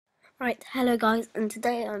Right, hello guys, and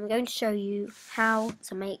today I'm going to show you how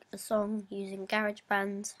to make a song using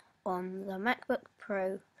GarageBand on the MacBook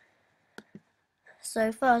Pro.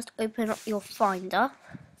 So first, open up your Finder,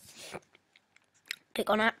 click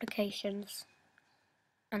on Applications,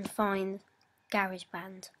 and find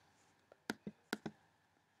GarageBand.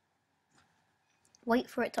 Wait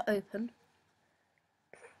for it to open.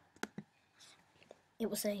 It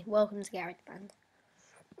will say, "Welcome to GarageBand."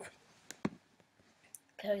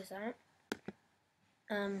 Close that.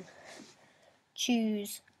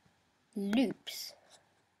 Choose Loops.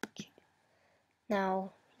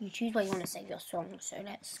 Now, you choose where you want to save your song, so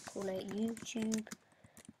let's call it YouTube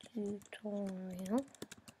tutorial,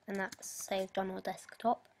 and that's saved on our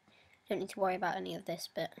desktop. Don't need to worry about any of this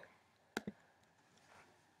bit.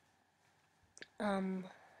 Now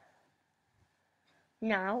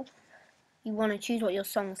you want to choose what your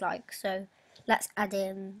song's like, so let's add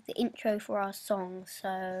in the intro for our song.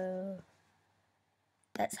 So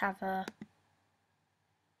let's have a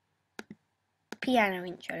piano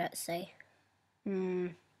intro, let's say.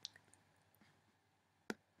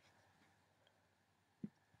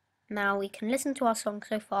 Now we can listen to our song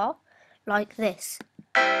so far like this.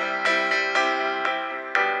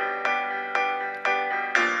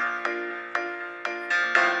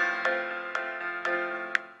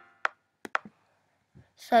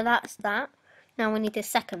 So that's that. Now we need the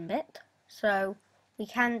second bit. So we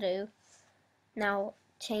can do now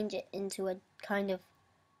change it into a kind of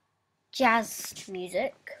jazz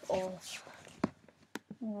music or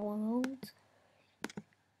world.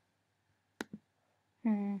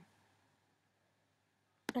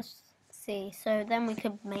 Let's see. So then we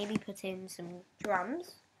could maybe put in some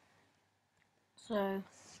drums. So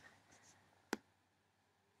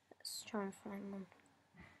let's try and find one.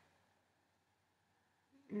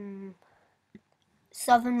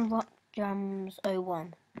 Southern Rock Drums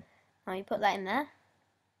 01. Now you put that in there.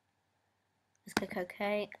 Let's click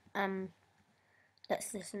OK.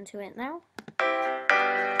 Let's listen to it now.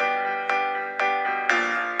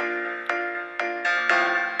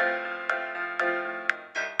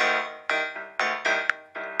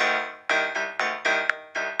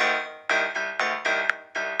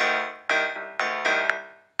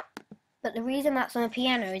 But the reason that's on a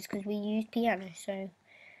piano is because we use piano, so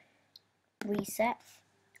reset.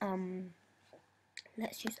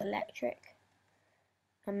 Let's use electric,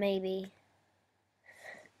 and maybe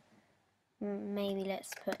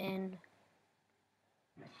let's put in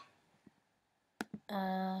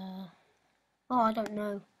oh, I don't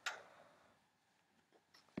know.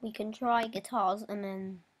 We can try guitars and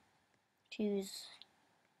then choose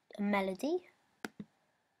a melody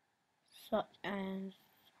such as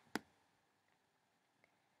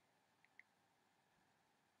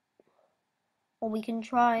or we can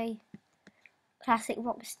try classic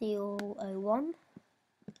rock steel 01.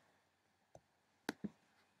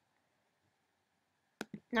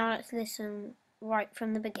 Now let's listen right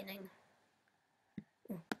from the beginning.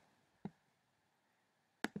 I'm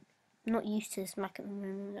not used to this Mac at the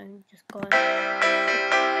moment, I'm just going.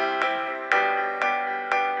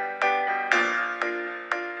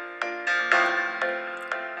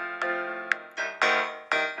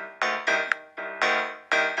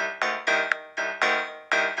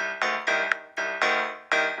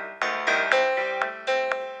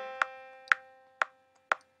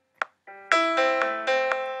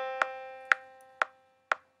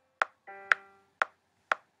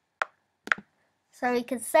 So we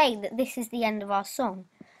could say that this is the end of our song,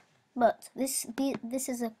 but this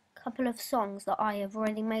is a couple of songs that I have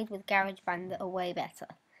already made with GarageBand that are way better.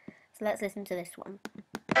 So let's listen to this one.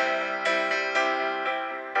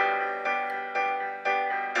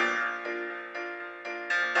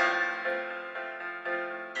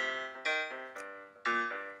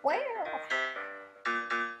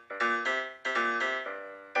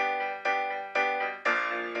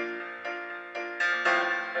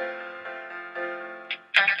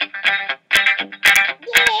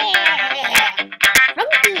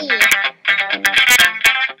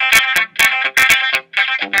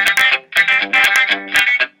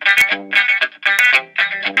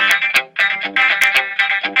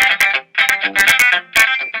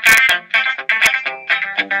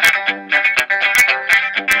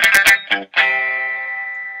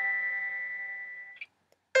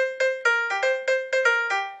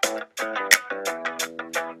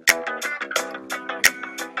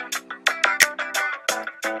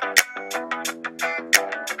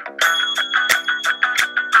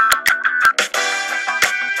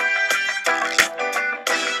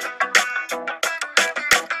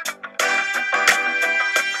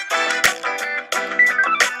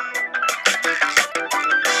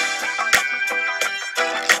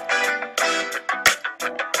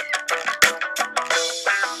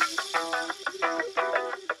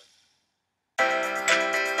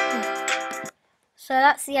 So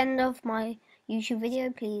that's the end of my YouTube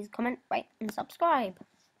video. Please comment, rate and subscribe.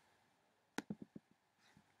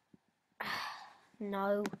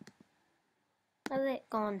 No. Where's it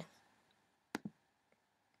gone?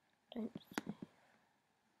 Don't.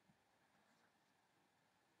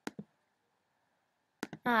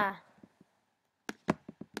 Ah.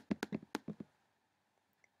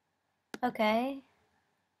 Okay.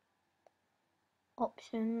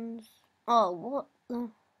 Options. Oh, what the?